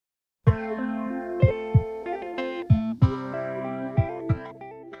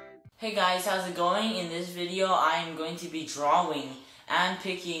Hey guys, how's it going? In this video, I am going to be drawing and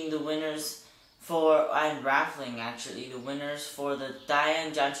picking the winners and raffling actually, the winners for the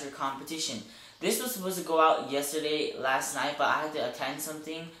ZhanChi competition. This was supposed to go out last night, but I had to attend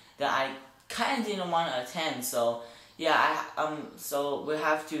something that I kind of didn't want to attend, so yeah, so we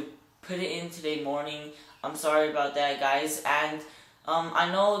have to put it in today morning. I'm sorry about that, guys, and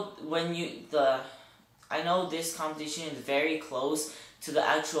I know I know this competition is very close to the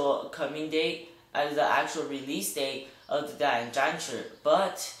actual coming date, the actual release date of the ZhanChi,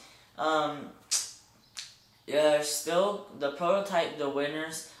 but still the prototype, the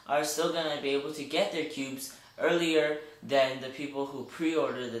winners are still gonna be able to get their cubes earlier than the people who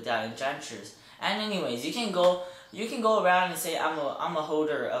pre-order the ZhanChis. And anyways, you can go around and say I'm a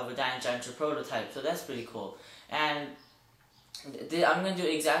holder of a ZhanChi prototype, so that's pretty cool. And I'm going to do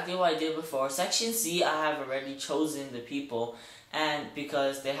exactly what I did before. Section C, I have already chosen the people, and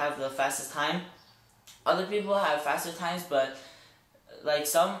because they have the fastest time. Other people have faster times, but I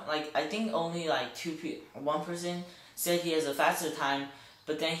think only one person said he has a faster time,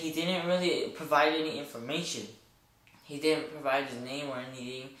 but then he didn't really provide any information. He didn't provide his name or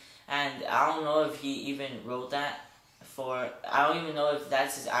anything, and I don't know if he even wrote that I don't even know if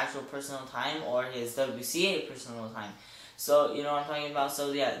that's his actual personal time or his WCA personal time. So, you know what I'm talking about?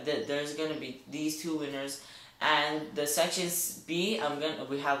 So, yeah, there's going to be these two winners. And the sections B,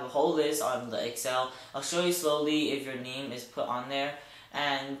 we have a whole list on the Excel. I'll show you slowly if your name is put on there.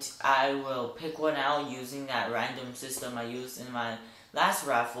 And I will pick one out using that random system I used in my last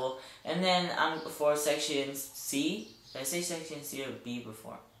raffle. And then for section C, did I say section C or B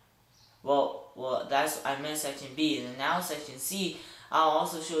before? Well, I meant section B. And then now section C, I'll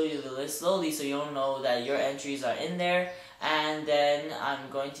also show you the list slowly so you'll know that your entries are in there. And then I'm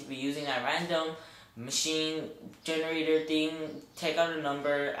going to be using that random machine generator thing, take out a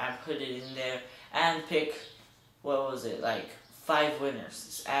number and put it in there and pick, 5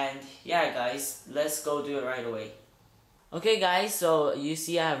 winners. And yeah, guys, let's go do it right away. Okay guys, so you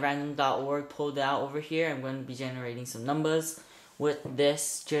see I have random.org pulled out over here. I'm going to be generating some numbers with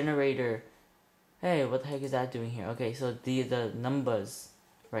this generator. Hey, what the heck is that doing here? Okay, so the numbers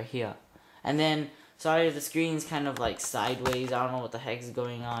right here. And then, sorry if the screen's kind of like sideways. I don't know what the heck is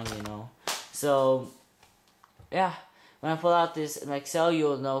going on, you know. So, yeah. When I pull out this in Excel,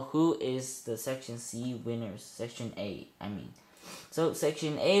 you'll know who is the Section C winners. Section A, I mean. So,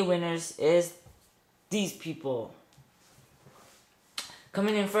 Section A winners is these people.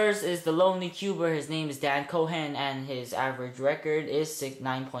 Coming in first is the Lonely Cuber. His name is Dan Cohen, and his average record is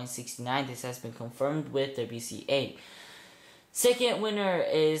 9.69. This has been confirmed with WCA. Second winner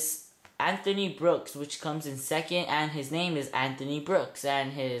is Anthony Brooks, which comes in second, and his name is Anthony Brooks,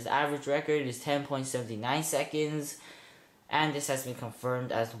 and his average record is 10.79 seconds, and this has been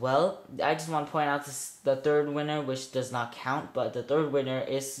confirmed as well. I just want to point out the third winner, which does not count, but the third winner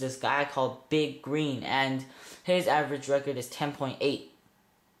is this guy called Big Green, and his average record is 10.8.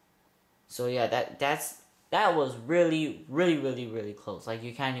 So yeah, that was really close. Like,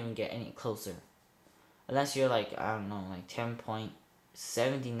 you can't even get any closer, unless you're like, I don't know, like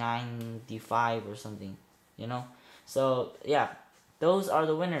 10.7995 or something, you know. So yeah, those are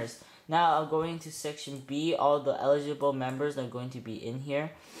the winners. Now I'm going to section B. All the eligible members are going to be in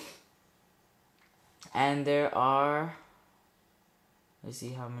here, and there are, let's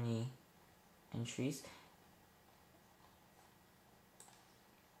see how many entries.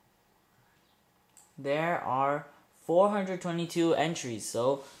 There are 422 entries,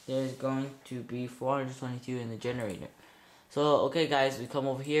 so there's going to be 422 in the generator. So, okay guys, we come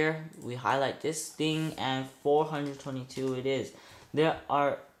over here, we highlight this thing, and 422 it is. There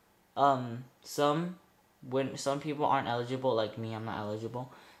are some people aren't eligible, like me, I'm not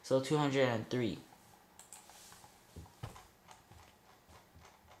eligible. So 203.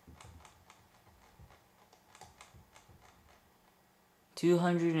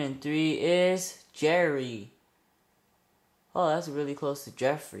 $203 is Jerry. Oh, that's really close to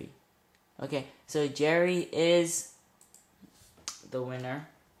Jeffrey. Okay, so Jerry is the winner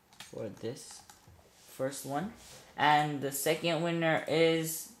for this first one. And the second winner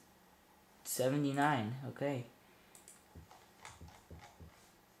is 79. Okay.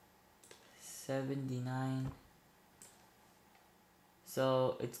 79.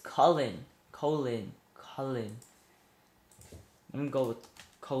 So it's Colin. Let me go with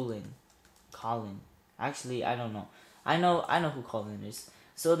Colin. Actually, I don't know. I know who Colin is.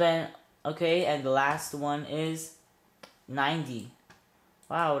 So then, okay, and the last one is 90.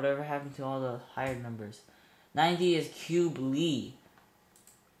 Wow, whatever happened to all the higher numbers? 90 is Cube Lee.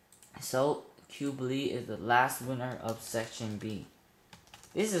 So, Cube Lee is the last winner of Section B.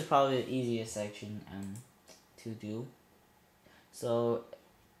 This is probably the easiest section to do. So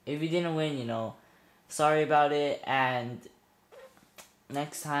if you didn't win, you know, sorry about it, and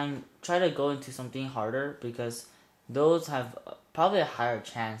next time try to go into something harder, because those have probably a higher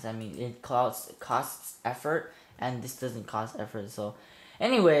chance. I mean, it costs effort, and this doesn't cost effort. So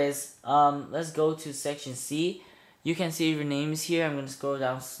anyways, let's go to section C. You can see your names here. I'm gonna scroll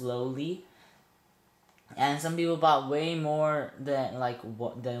down slowly. And some people bought way more than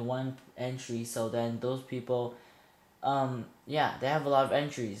than one entry, so then those people, yeah, they have a lot of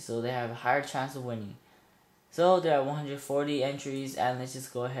entries, so they have a higher chance of winning. So there are 140 entries, and let's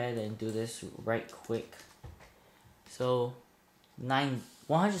just go ahead and do this right quick. So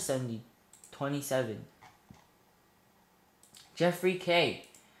 170, 27. Jeffrey K.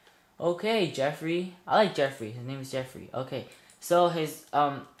 Okay, Jeffrey. I like Jeffrey. His name is Jeffrey. Okay, so his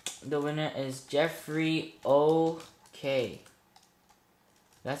the winner is Jeffrey OK.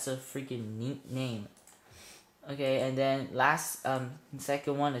 That's a freaking neat name. Okay, and then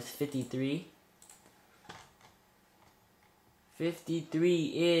second one is 53. 53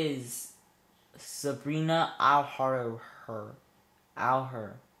 is Sabrina Alher.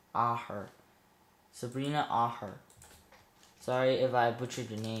 Sabrina Alher. Sorry if I butchered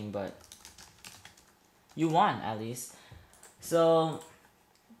your name, but you won at least. So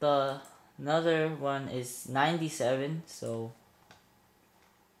another one is 97. So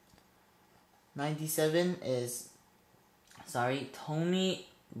 97 is Tony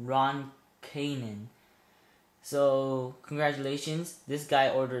Ron Kanan. So congratulations. This guy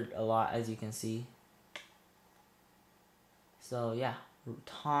ordered a lot, as you can see. So yeah,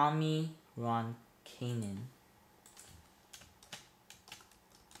 Tommy Ron Kanan.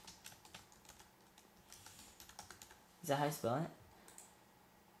 Is that how you spell it?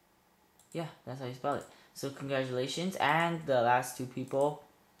 Yeah, that's how you spell it. So congratulations. And the last two people,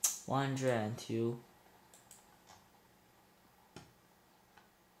 102.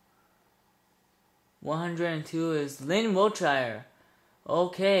 102 is Lynn Wiltshire.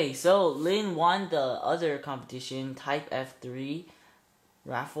 Okay, so Lynn won the other competition, Type F3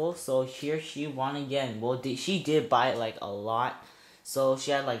 raffle. So here she won again. Well, she did buy like a lot. So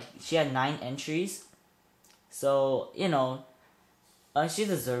she had 9 entries. So, you know, she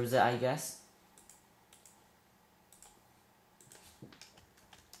deserves it, I guess.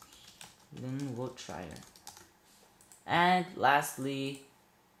 Lynn Wiltshire. And lastly,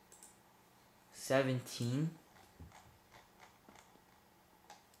 17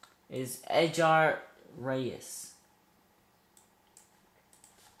 is Edgar Reyes.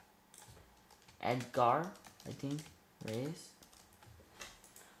 Edgar, I think, Reyes.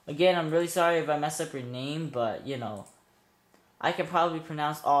 Again, I'm really sorry if I mess up your name, but, you know, I can probably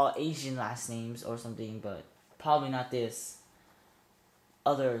pronounce all Asian last names or something, but probably not this.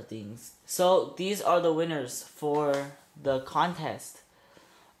 Other things. So, these are the winners for the contest.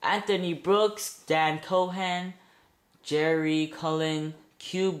 Anthony Brooks, Dan Cohen, Jerry Cullen,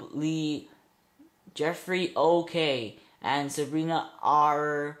 Cube Lee, Jeffrey OK, and Sabrina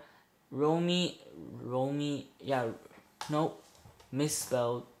R.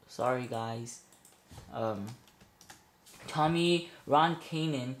 Misspelled. Sorry, guys. Tommy Ron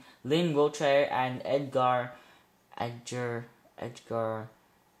Kanan, Lynn Wiltshire, and Edgar, Edgar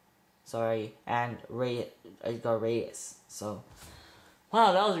Reyes. So,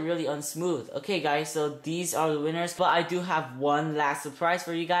 wow, that was really unsmooth. Okay, guys, so these are the winners. But I do have one last surprise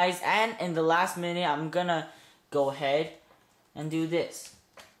for you guys. And in the last minute, I'm gonna go ahead and do this.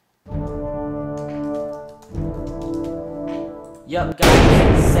 Yup,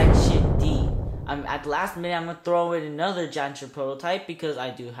 guys, section D. At the last minute, I'm gonna throw in another ZhanChi prototype because I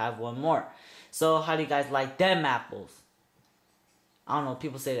do have one more. So, how do you guys like them apples? I don't know,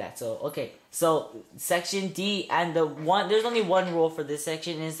 people say that. So, okay. So, section D, and there's only one rule for this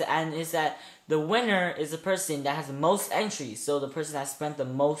section, is that the winner is the person that has the most entries. So, the person that spent the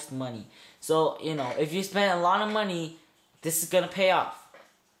most money. So, you know, if you spend a lot of money, this is gonna pay off.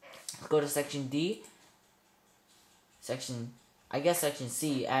 Go to section D. Section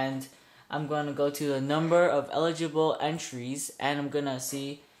C, and I'm gonna go to the number of eligible entries, and I'm gonna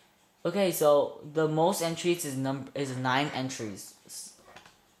see. Okay, so the most entries is 9 entries.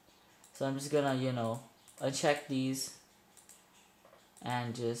 So I'm just gonna, you know, uncheck these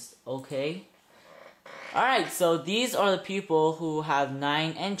and just okay. Alright, so these are the people who have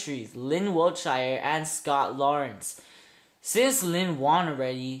 9 entries: Lynn Wiltshire and Scott Lawrence. Since Lynn won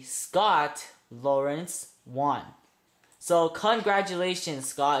already, Scott Lawrence won. So congratulations,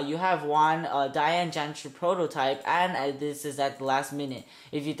 Scott. You have won a Diane ZhanChi prototype, and this is at the last minute.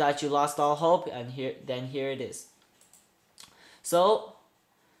 If you thought you lost all hope, and here it is. So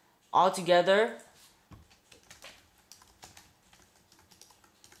altogether,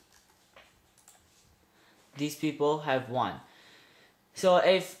 these people have won. So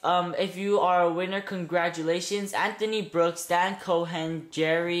if you are a winner, congratulations. Anthony Brooks, Dan Cohen,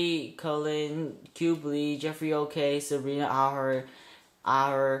 Jerry Cullen, Cube Lee, Jeffrey OK, Sabrina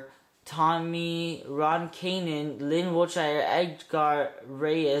Auer, Tommy, Ron Kanan, Lynn Wiltshire, Edgar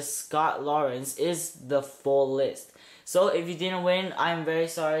Reyes, Scott Lawrence is the full list. So if you didn't win, I'm very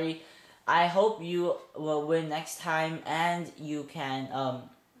sorry. I hope you will win next time and you can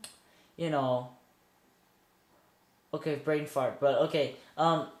you know, okay, brain fart, but okay.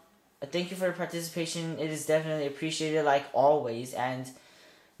 Thank you for your participation. It is definitely appreciated, like always. And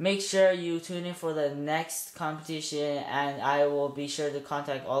make sure you tune in for the next competition. And I will be sure to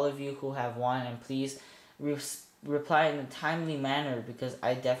contact all of you who have won. And please reply in a timely manner because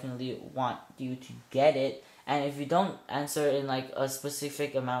I definitely want you to get it. And if you don't answer in like a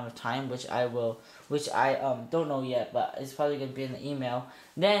specific amount of time, which I don't know yet, but it's probably gonna be in the email,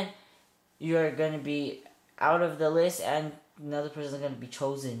 then you're gonna be out of the list and another person is going to be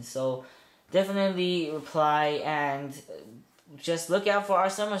chosen. So definitely reply and just look out for our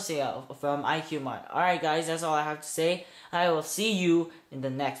summer sale from iCubeTime. Alright guys, that's all I have to say. I will see you in the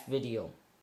next video.